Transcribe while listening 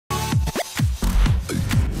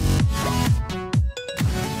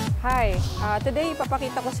Hi! Today,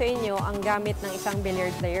 ipapakita ko sa inyo ang gamit ng isang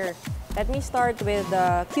billiard player. Let me start with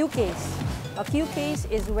the cue case. A cue case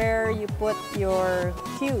is where you put your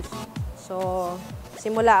cues. So,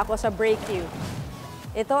 simula ako sa break cue.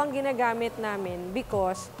 Ito ang ginagamit namin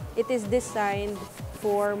because it is designed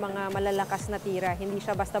for mga malalakas na tira. Hindi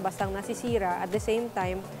siya basta-bastang nasisira. At the same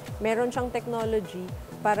time, meron siyang technology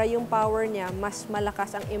para yung power niya mas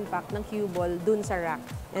malakas ang impact ng cue ball dun sa rack.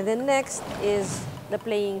 And then next is the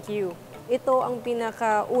playing cue. Ito ang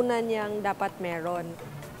pinakauna niyang dapat meron.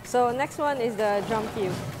 So next one is the jump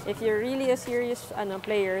cue. If you're really a serious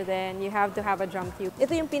player, then you have to have a jump cue.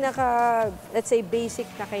 Ito yung pinaka, let's say, basic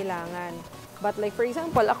na kailangan. But like for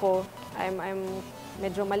example, ako, I'm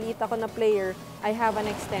medyo maliit ako na player, I have an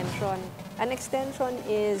extension. An extension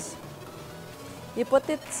is, you put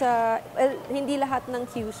it sa, well, hindi lahat ng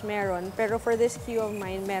cues meron, pero for this cue of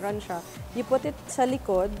mine, meron siya. You put it sa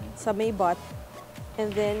likod, sa may butt, and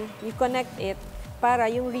then you connect it para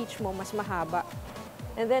yung reach mo mas mahaba.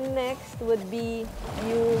 And then next would be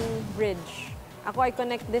yung bridge. Ako, I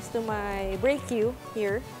connect this to my break cue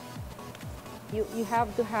here. You have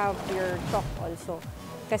to have your chalk also.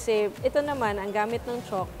 Kasi ito naman, ang gamit ng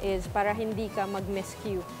chalk is para hindi ka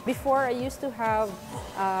mag-miscue. Before, I used to have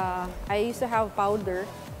powder,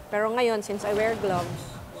 pero ngayon, since I wear gloves,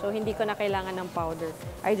 so hindi ko na kailangan ng powder.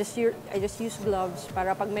 I just use gloves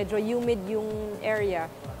para pag medyo humid yung area,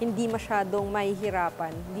 hindi masyadong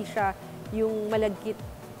mahihirapan. Hindi siya yung malagkit.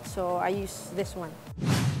 So I use this one.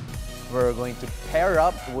 We're going to pair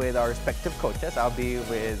up with our respective coaches. I'll be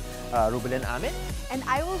with Ruben and Amit. And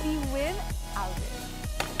I will be with Alvin.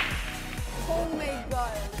 Oh my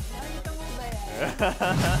God! Nakita mo ba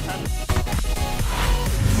yan?